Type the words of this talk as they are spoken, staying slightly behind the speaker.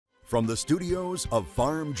From the studios of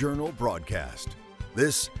Farm Journal Broadcast,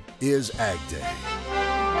 this is AgDay.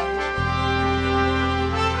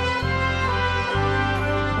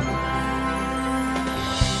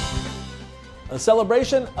 A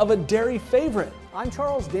celebration of a dairy favorite. I'm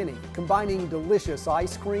Charles Denny, combining delicious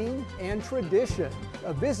ice cream and tradition.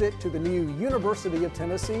 A visit to the new University of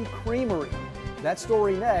Tennessee Creamery. That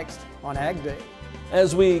story next on AgDay.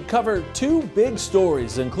 As we cover two big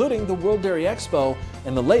stories, including the World Dairy Expo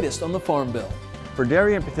and the latest on the Farm Bill. For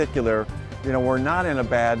dairy in particular, we're not in a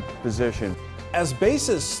bad position. As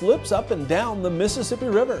basis slips up and down the Mississippi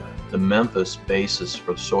River. The Memphis basis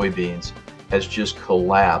for soybeans has just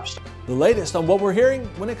collapsed. The latest on what we're hearing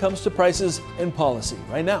when it comes to prices and policy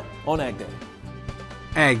right now on AgDay.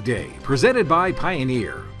 AgDay, presented by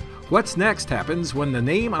Pioneer. What's next happens when the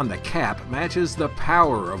name on the cap matches the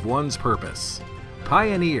power of one's purpose.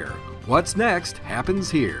 Pioneer, what's next happens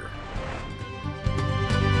here.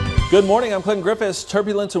 Good morning, I'm Clinton Griffiths.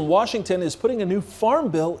 Turbulence in Washington is putting a new farm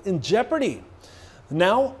bill in jeopardy.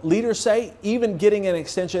 Now, leaders say even getting an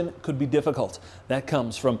extension could be difficult. That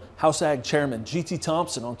comes from House Ag Chairman G.T.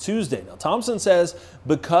 Thompson on Tuesday. Now, Thompson says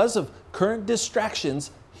because of current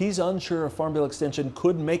distractions, he's unsure a farm bill extension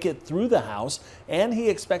could make it through the House, and he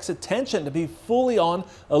expects attention to be fully on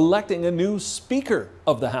electing a new Speaker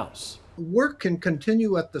of the House. Work can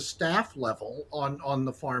continue at the staff level on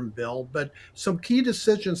the Farm Bill, but some key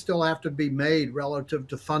decisions still have to be made relative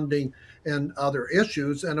to funding and other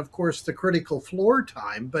issues, and of course the critical floor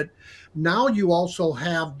time. But now you also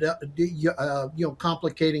have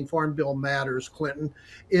complicating Farm Bill matters, Clinton,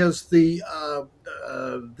 is the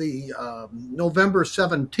November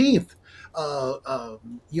 17th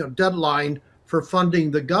deadline for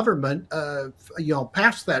funding the government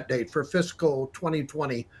past that date for fiscal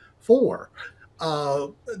 2024.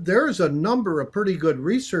 There's a number of pretty good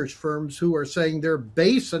research firms who are saying their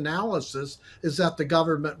base analysis is that the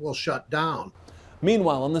government will shut down.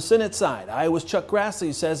 Meanwhile, on the Senate side, Iowa's Chuck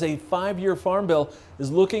Grassley says a 5-year farm bill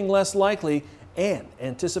is looking less likely and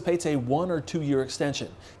anticipates a 1 or 2 year extension,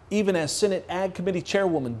 even as Senate Ag Committee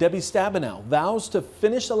Chairwoman Debbie Stabenow vows to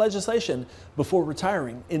finish the legislation before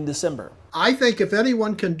retiring in December. I think if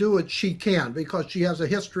anyone can do it, she can, because she has a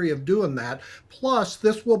history of doing that. Plus,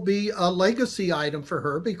 this will be a legacy item for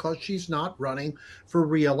her because she's not running for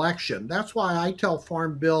re-election. That's why I tell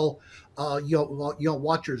Farm Bill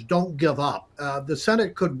watchers, don't give up. The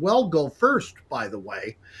Senate could well go first, by the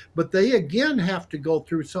way, but they again have to go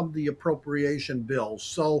through some of the appropriation bills.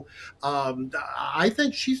 So I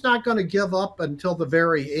think she's not going to give up until the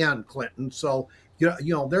very end, Clinton. So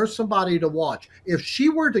there's somebody to watch. If she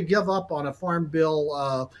were to give up on a Farm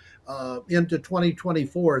Bill into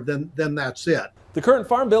 2024, then that's it. The current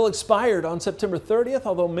Farm Bill expired on September 30th,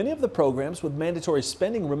 although many of the programs with mandatory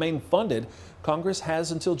spending remain funded. Congress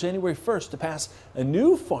has until January 1st to pass a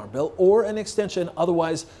new Farm Bill or an extension.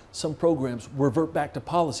 Otherwise, some programs revert back to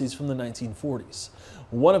policies from the 1940s.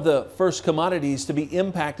 One of the first commodities to be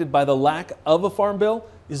impacted by the lack of a Farm Bill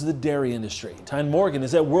is the dairy industry. Tyne Morgan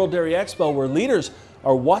is at World Dairy Expo, where leaders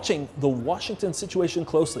are watching the Washington situation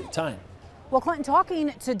closely. Tyne. Well, Clinton,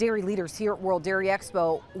 talking to dairy leaders here at World Dairy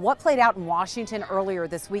Expo, what played out in Washington earlier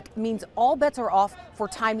this week means all bets are off for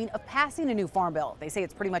timing of passing a new farm bill. They say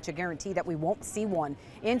it's pretty much a guarantee that we won't see one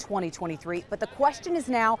in 2023. But the question is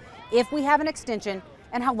now if we have an extension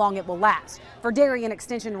and how long it will last. For dairy, an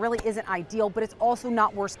extension really isn't ideal, but it's also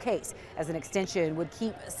not worst case, as an extension would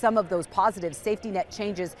keep some of those positive safety net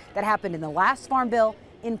changes that happened in the last farm bill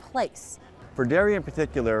in place. For dairy in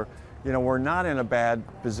particular, we're not in a bad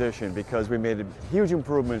position because we made huge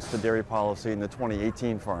improvements to dairy policy in the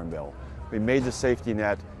 2018 Farm Bill. We made the safety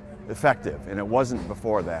net effective, and it wasn't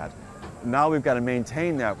before that. Now we've got to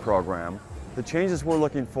maintain that program. The changes we're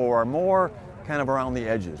looking for are more kind of around the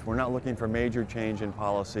edges. We're not looking for major change in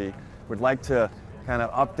policy. We'd like to kind of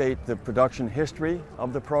update the production history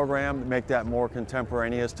of the program, make that more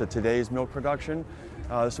contemporaneous to today's milk production.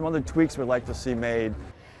 Some other tweaks we'd like to see made.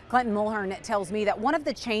 Clinton Mulhern tells me that one of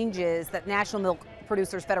the changes that National Milk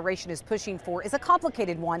Producers Federation is pushing for is a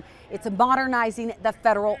complicated one. It's modernizing the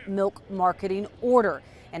federal milk marketing order.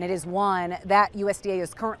 And it is one that USDA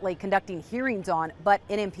is currently conducting hearings on, but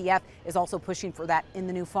NMPF is also pushing for that in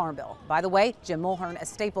the new Farm Bill. By the way, Jim Mulhern, a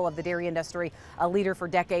staple of the dairy industry, a leader for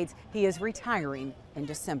decades, he is retiring in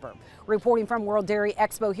December. Reporting from World Dairy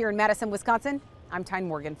Expo here in Madison, Wisconsin, I'm Tyne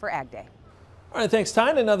Morgan for AgDay. All right, thanks,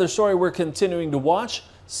 Tyne. Another story we're continuing to watch,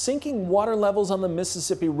 sinking water levels on the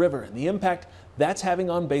Mississippi River and the impact that's having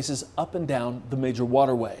on bases up and down the major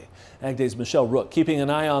waterway. AgDay's Michelle Rook keeping an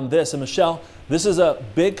eye on this. And Michelle, this is a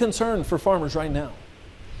big concern for farmers right now.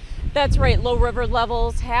 That's right, low river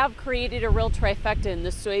levels have created a real trifecta in the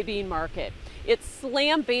soybean market. It's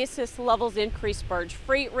slammed basis levels, increased barge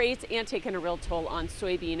freight rates, and taken a real toll on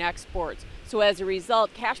soybean exports. So as a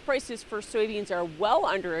result, cash prices for soybeans are well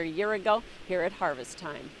under a year ago here at harvest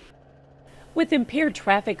time. With impaired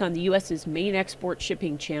traffic on the U.S.'s main export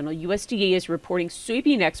shipping channel, USDA is reporting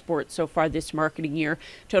soybean exports so far this marketing year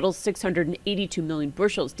totals 682 million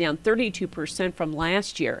bushels, down 32% from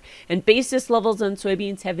last year. And basis levels on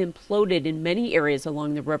soybeans have imploded in many areas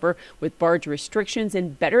along the river, with barge restrictions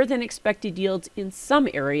and better than expected yields in some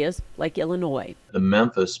areas like Illinois. The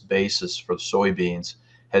Memphis basis for soybeans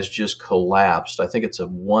has just collapsed. I think it's a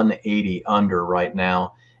 180 under right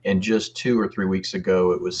now. And just 2 or 3 weeks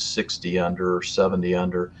ago, it was 60 under or 70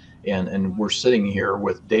 under. And we're sitting here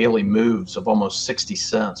with daily moves of almost 60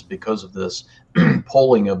 cents because of this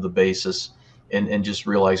pulling of the basis and just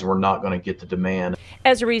realize we're not going to get the demand.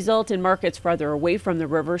 As a result, in markets farther away from the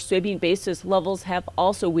river, soybean basis levels have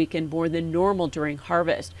also weakened more than normal during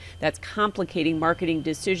harvest. That's complicating marketing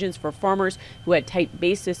decisions for farmers who had tight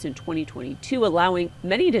basis in 2022, allowing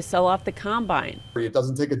many to sell off the combine. It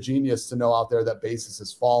doesn't take a genius to know out there that basis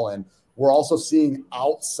has fallen. We're also seeing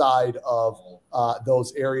outside of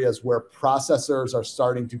those areas where processors are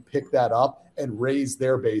starting to pick that up and raise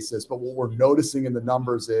their basis. But what we're noticing in the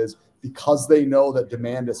numbers is because they know that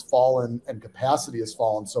demand has fallen and capacity has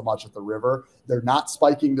fallen so much at the river, they're not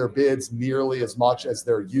spiking their bids nearly as much as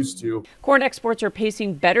they're used to. Corn exports are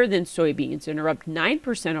pacing better than soybeans and are up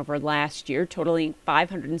 9% over last year, totaling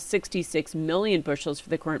 566 million bushels for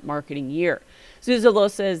the current marketing year. Zuzalo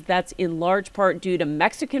says that's in large part due to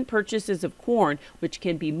Mexican purchases of corn, which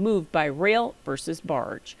can be moved by rail versus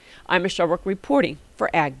barge. I'm Michelle Rook reporting for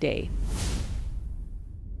AgDay.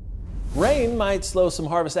 Rain might slow some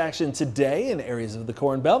harvest action today in areas of the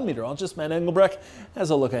Corn Belt. Meteorologist Matt Engelbrecht has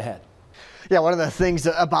a look ahead. Yeah, one of the things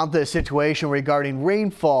about this situation regarding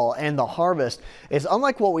rainfall and the harvest is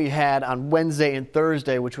unlike what we had on Wednesday and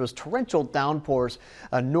Thursday, which was torrential downpours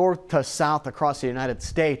north to south across the United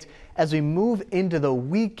States. As we move into the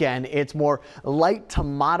weekend, it's more light to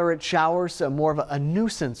moderate showers, more of a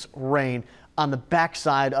nuisance rain on the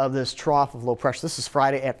backside of this trough of low pressure. This is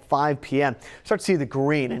Friday at 5 p.m. Start to see the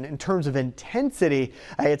green, and in terms of intensity,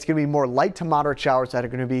 it's going to be more light to moderate showers that are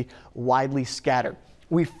going to be widely scattered.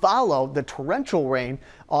 We follow the torrential rain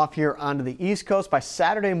off here onto the East Coast by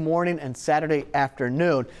Saturday morning and Saturday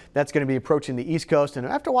afternoon. That's going to be approaching the East Coast, and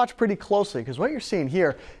I have to watch pretty closely because what you're seeing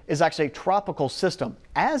here is actually a tropical system.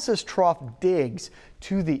 As this trough digs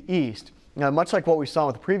to the east, now, much like what we saw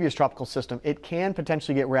with the previous tropical system, it can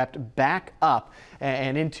potentially get wrapped back up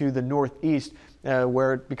and into the northeast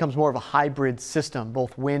where it becomes more of a hybrid system,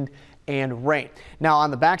 both wind and rain. Now,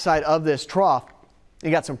 on the backside of this trough, you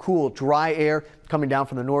got some cool dry air coming down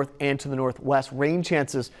from the north and to the northwest. Rain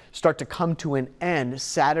chances start to come to an end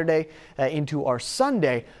Saturday into our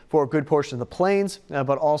Sunday for a good portion of the plains,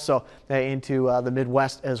 but also into the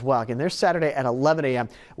Midwest as well. Again, there's Saturday at 11 a.m.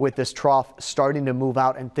 with this trough starting to move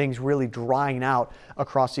out and things really drying out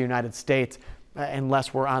across the United States.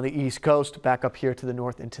 Unless we're on the East Coast, back up here to the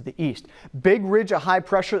north and to the east. Big ridge of high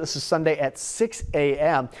pressure. This is Sunday at 6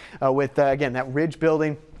 a.m. With, again, that ridge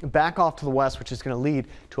building back off to the west, which is going to lead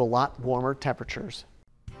to a lot warmer temperatures.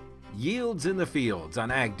 Yields in the Fields on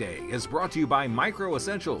Ag Day is brought to you by Micro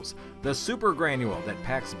Essentials, the super granule that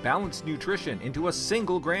packs balanced nutrition into a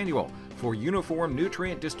single granule for uniform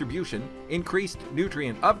nutrient distribution, increased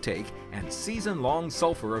nutrient uptake, and season-long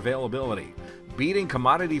sulfur availability. Beating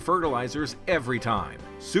commodity fertilizers every time.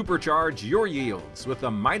 Supercharge your yields with the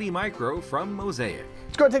Mighty Micro from Mosaic.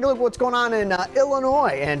 Let's go take a look at what's going on in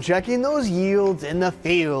Illinois and checking those yields in the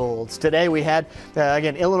fields. Today we had,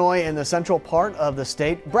 again, Illinois in the central part of the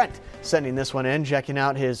state. Brent sending this one in, checking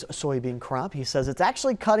out his soybean crop. He says it's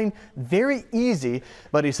actually cutting very easy,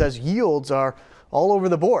 but he says yields are all over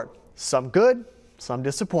the board. Some good, some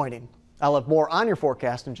disappointing. I'll have more on your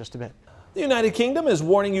forecast in just a bit. The United Kingdom is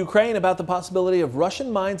warning Ukraine about the possibility of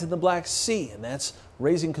Russian mines in the Black Sea, and that's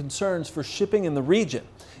raising concerns for shipping in the region.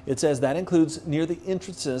 It says that includes near the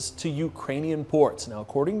entrances to Ukrainian ports. Now,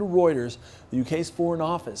 according to Reuters, the UK's Foreign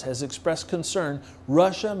Office has expressed concern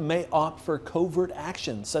Russia may opt for covert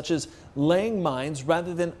actions, such as laying mines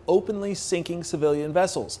rather than openly sinking civilian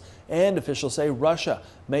vessels. And officials say Russia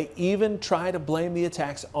may even try to blame the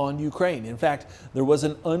attacks on Ukraine. In fact, there was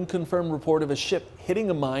an unconfirmed report of a ship hitting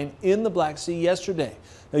a mine in the Black Sea yesterday.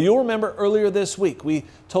 Now, you'll remember earlier this week, we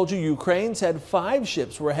told you Ukraine said 5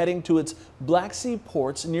 ships were heading to its Black Sea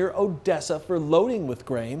ports near Odessa for loading with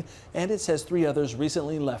grain, and it says 3 others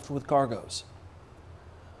recently left with cargoes.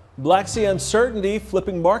 Black Sea uncertainty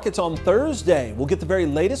flipping markets on Thursday. We'll get the very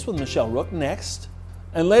latest with Michelle Rook next.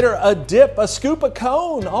 And later, a dip, a scoop, a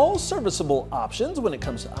cone, all serviceable options when it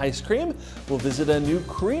comes to ice cream. We'll visit a new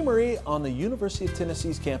creamery on the University of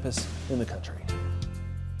Tennessee's campus in the country.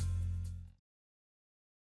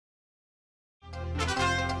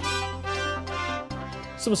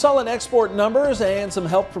 Some solid export numbers and some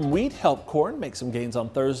help from wheat helped corn make some gains on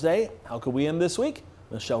Thursday. How could we end this week?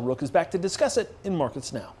 Michelle Rook is back to discuss it in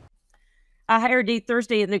Markets Now. A higher day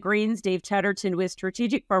Thursday in the greens. Dave Chatterton with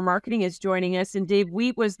Strategic Farm Marketing is joining us. And Dave,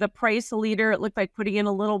 wheat was the price leader. It looked like putting in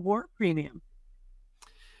a little more premium.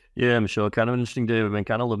 Yeah, Michelle, kind of an interesting day. We've been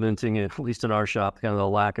kind of lamenting, at least in our shop, kind of the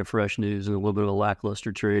lack of fresh news and a little bit of a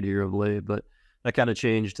lackluster trade here of late. But that kind of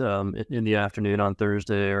changed in the afternoon on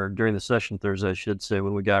Thursday, or during the session Thursday, I should say,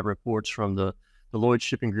 when we got reports from the Lloyd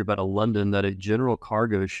Shipping Group out of London that a general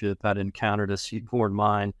cargo ship had encountered a seaborne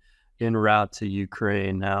mine en route to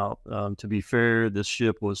Ukraine. Now, to be fair, this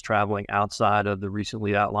ship was traveling outside of the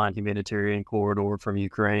recently outlined humanitarian corridor from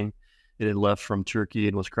Ukraine. It had left from Turkey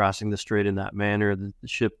and was crossing the strait in that manner. The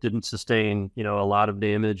ship didn't sustain, a lot of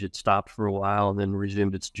damage. It stopped for a while and then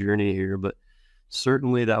resumed its journey here. But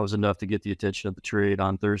certainly that was enough to get the attention of the trade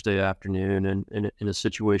on Thursday afternoon. And in a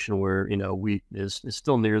situation where, wheat is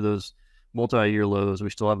still near those multi-year lows, we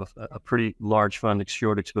still have a pretty large fund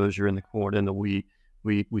short exposure in the corn and the wheat.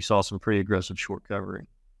 We saw some pretty aggressive short covering.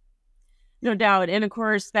 No doubt. And of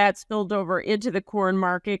course, that spilled over into the corn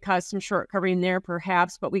market, caused some short covering there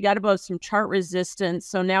perhaps, but we got above some chart resistance.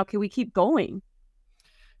 So now can we keep going?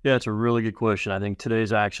 Yeah, it's a really good question. I think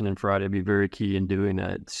today's action and Friday will be very key in doing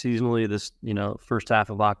that. Seasonally, this, first half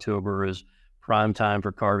of October is prime time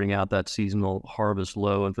for carving out that seasonal harvest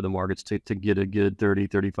low and for the markets to get a good 30,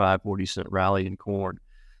 35, 40 cent rally in corn.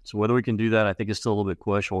 So whether we can do that, I think is still a little bit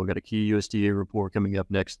questionable. We've got a key USDA report coming up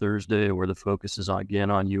next Thursday where the focus is on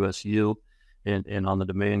U.S. yield and on the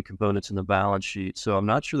demand components in the balance sheet. So I'm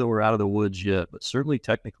not sure that we're out of the woods yet, but certainly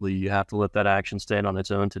technically you have to let that action stand on its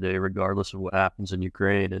own today, regardless of what happens in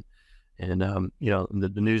Ukraine. And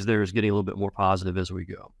the news there is getting a little bit more positive as we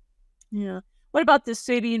go. Yeah. What about the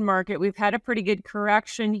soybean market? We've had a pretty good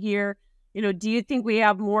correction here. Do you think we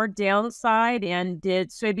have more downside? And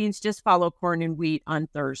did soybeans just follow corn and wheat on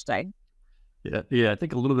Thursday? Yeah, I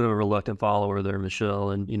think a little bit of a reluctant follower there,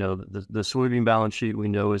 Michelle. And, the soybean balance sheet we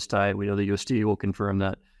know is tight. We know the USDA will confirm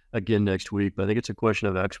that again next week. But I think it's a question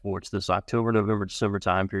of exports. This October, November, December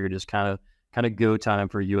time period is kind of go time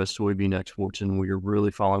for U.S. soybean exports. And we are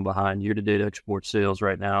really falling behind year-to-date export sales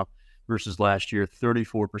right now versus last year,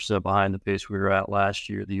 34% behind the pace we were at last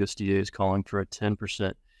year. The USDA is calling for a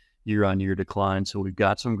 10% year-on-year decline. So we've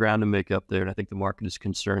got some ground to make up there. And I think the market is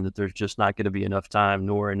concerned that there's just not going to be enough time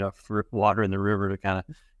nor enough water in the river to kind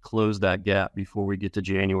of close that gap before we get to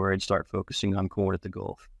January and start focusing on corn at the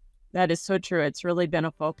Gulf. That is so true. It's really been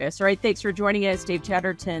a focus. All right, thanks for joining us. Dave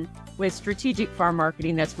Chatterton with Strategic Farm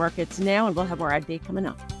Marketing. That's Markets Now, and we'll have more AgDay coming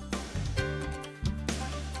up.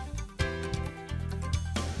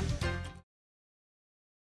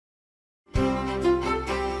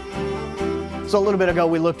 So a little bit ago,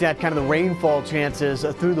 we looked at kind of the rainfall chances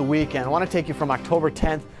through the weekend. I want to take you from October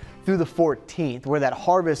 10th through the 14th, where that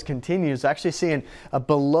harvest continues, actually seeing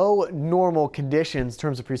below normal conditions in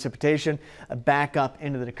terms of precipitation back up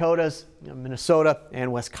into the Dakotas, Minnesota,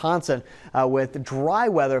 and Wisconsin, with dry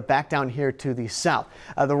weather back down here to the south.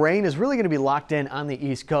 The rain is really going to be locked in on the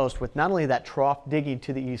East Coast, with not only that trough digging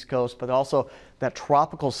to the East Coast, but also that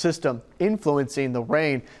tropical system influencing the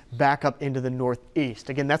rain back up into the northeast.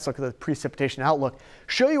 Again, that's look at the precipitation outlook.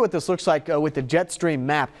 Show you what this looks like with the jet stream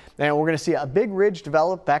map. And we're going to see a big ridge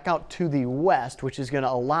develop back out to the west, which is going to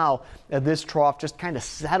allow this trough just kind of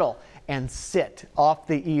settle and sit off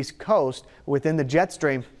the East Coast within the jet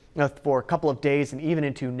stream for a couple of days and even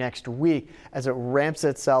into next week as it ramps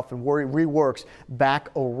itself and reworks back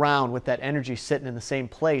around with that energy sitting in the same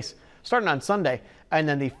place starting on Sunday and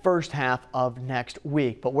then the first half of next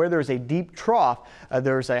week. But where there's a deep trough,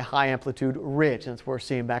 there's a high amplitude ridge, and we're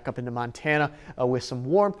seeing back up into Montana with some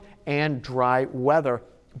warmth and dry weather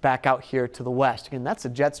back out here to the west. Again, that's a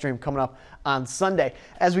jet stream coming up on Sunday.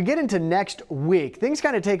 As we get into next week, things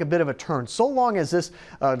kind of take a bit of a turn. So long as this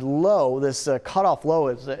low, this cutoff low,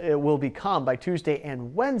 it will become by Tuesday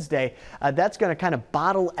and Wednesday, that's going to kind of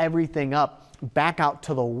bottle everything up back out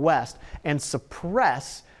to the west and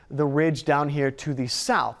suppress the ridge down here to the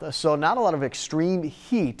south. So not a lot of extreme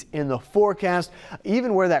heat in the forecast.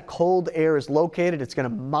 Even where that cold air is located, it's going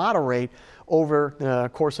to moderate over the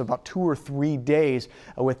course of about 2 or 3 days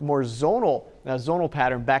with more zonal zonal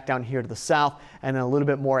pattern back down here to the south, and then a little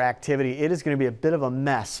bit more activity. It is going to be a bit of a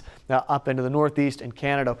mess up into the northeast and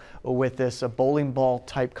Canada with this bowling ball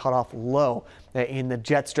type cutoff low in the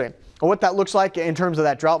jet stream. What that looks like in terms of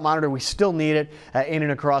that drought monitor, we still need it in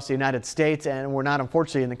and across the United States, and we're not,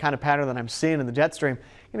 unfortunately, in the kind of pattern that I'm seeing in the jet stream.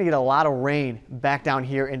 Going to get a lot of rain back down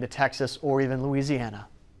here into Texas or even Louisiana.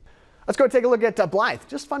 Let's go take a look at Blythe.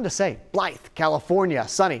 Just fun to say. Blythe, California,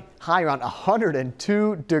 sunny, high around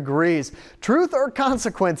 102 degrees. Truth or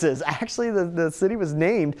consequences? Actually, the city was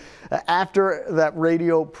named after that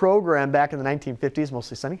radio program back in the 1950s.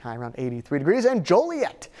 Mostly sunny, high around 83 degrees. And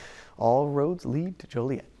Joliet. All roads lead to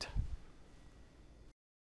Joliet.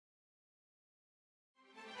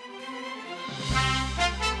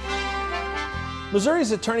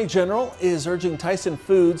 Missouri's Attorney General is urging Tyson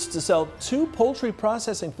Foods to sell 2 poultry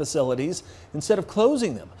processing facilities instead of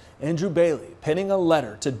closing them. Andrew Bailey penning a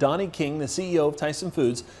letter to Donnie King, the CEO of Tyson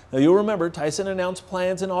Foods. Now, you'll remember Tyson announced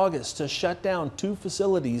plans in August to shut down 2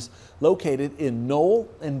 facilities located in Knoll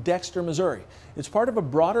and Dexter, Missouri. It's part of a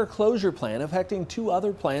broader closure plan affecting 2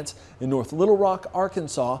 other plants in North Little Rock,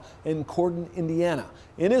 Arkansas, and Corden, Indiana.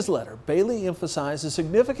 In his letter, Bailey emphasized the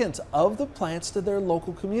significance of the plants to their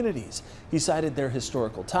local communities. He cited their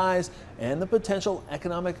historical ties and the potential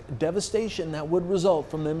economic devastation that would result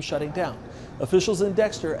from them shutting down. Officials in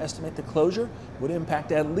Dexter estimate the closure would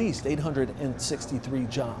impact at least 863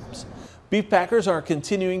 jobs. Beef packers are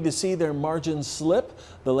continuing to see their margins slip.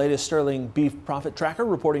 The latest Sterling Beef Profit Tracker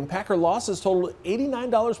reporting packer losses totaled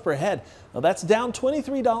 $89 per head. Now that's down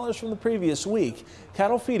 $23 from the previous week.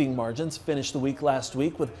 Cattle feeding margins finished the week last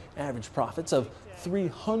week with average profits of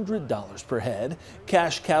 $300 per head.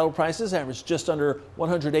 Cash cattle prices averaged just under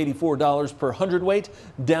 $184 per hundredweight,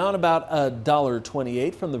 down about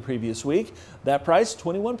 $1.28 from the previous week. That price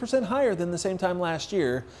 21% higher than the same time last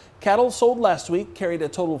year. Cattle sold last week carried a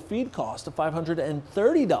total feed cost of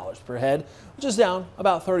 $530 per head, which is down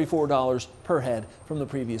about $34 per head from the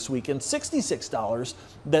previous week and $66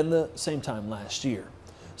 than the same time last year.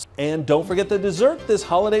 And don't forget the dessert this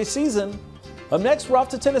holiday season. Up next, we're off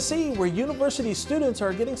to Tennessee, where university students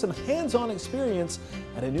are getting some hands-on experience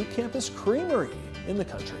at a new campus creamery in the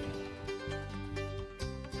country.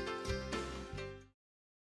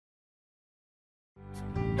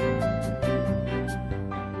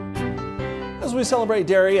 As we celebrate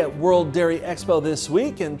dairy at World Dairy Expo this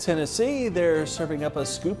week in Tennessee, they're serving up a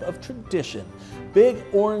scoop of tradition, Big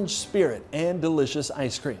Orange Spirit and delicious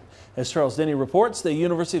ice cream. As Charles Denny reports, the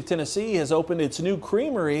University of Tennessee has opened its new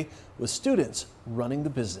creamery with students running the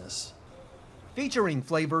business. Featuring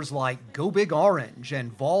flavors like Go Big Orange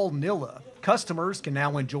and Vanilla, customers can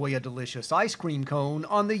now enjoy a delicious ice cream cone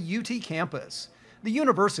on the UT campus. The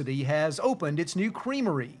university has opened its new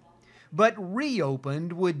creamery, but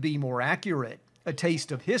reopened would be more accurate. A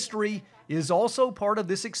taste of history is also part of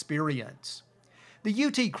this experience. The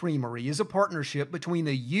UT Creamery is a partnership between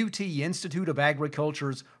the UT Institute of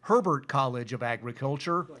Agriculture's Herbert College of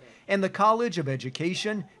Agriculture and the College of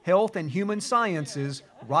Education, Health, and Human Sciences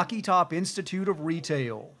Rocky Top Institute of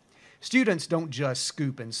Retail. Students don't just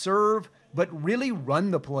scoop and serve, but really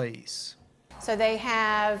run the place. So they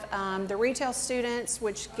have the retail students,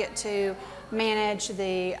 which get to manage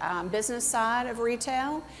the business side of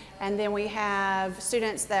retail. And then we have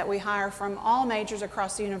students that we hire from all majors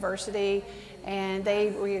across the university, and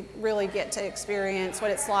we really get to experience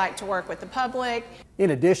what it's like to work with the public.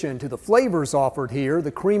 In addition to the flavors offered here,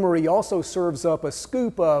 the creamery also serves up a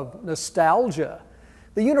scoop of nostalgia.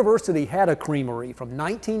 The university had a creamery from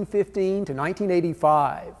 1915 to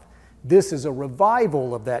 1985. This is a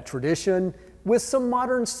revival of that tradition with some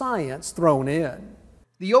modern science thrown in.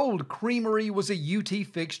 The old creamery was a UT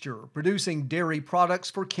fixture, producing dairy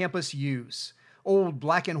products for campus use. Old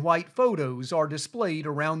black and white photos are displayed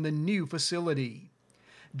around the new facility.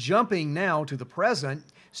 Jumping now to the present,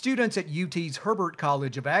 students at UT's Herbert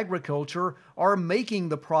College of Agriculture are making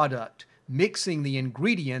the product, mixing the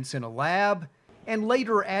ingredients in a lab, and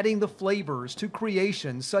later adding the flavors to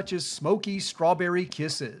creations such as smoky strawberry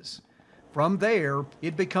kisses. From there,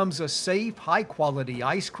 it becomes a safe, high-quality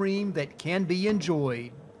ice cream that can be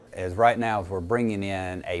enjoyed. As right now, we're bringing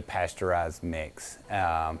in a pasteurized mix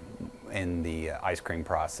in the ice cream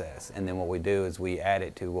process. And then what we do is we add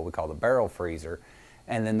it to what we call the barrel freezer.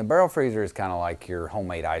 And then the barrel freezer is kind of like your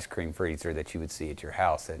homemade ice cream freezer that you would see at your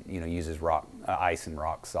house that uses ice and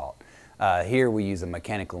rock salt. Here we use a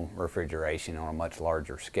mechanical refrigeration on a much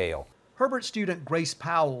larger scale. Herbert student Grace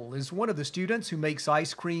Powell is one of the students who makes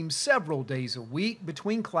ice cream several days a week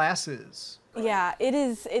between classes. Yeah, it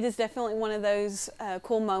is definitely one of those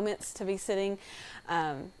cool moments to be sitting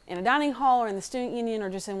in a dining hall or in the student union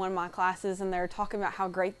or just in one of my classes, and they're talking about how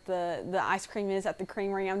great the ice cream is at the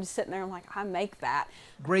creamery. I'm just sitting there, I'm like, I make that.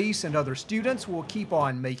 Grace and other students will keep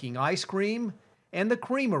on making ice cream, and the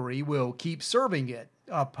creamery will keep serving it,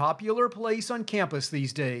 a popular place on campus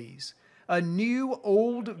these days. A new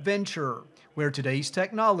old venture where today's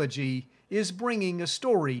technology is bringing a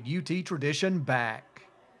storied UT tradition back.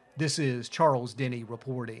 This is Charles Denny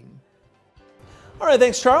reporting. All right,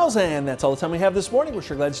 thanks, Charles. And that's all the time we have this morning. We're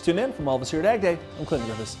sure glad you tuned in. From all of us here at AgDay, I'm Clinton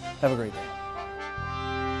Griffiths. Have a great day.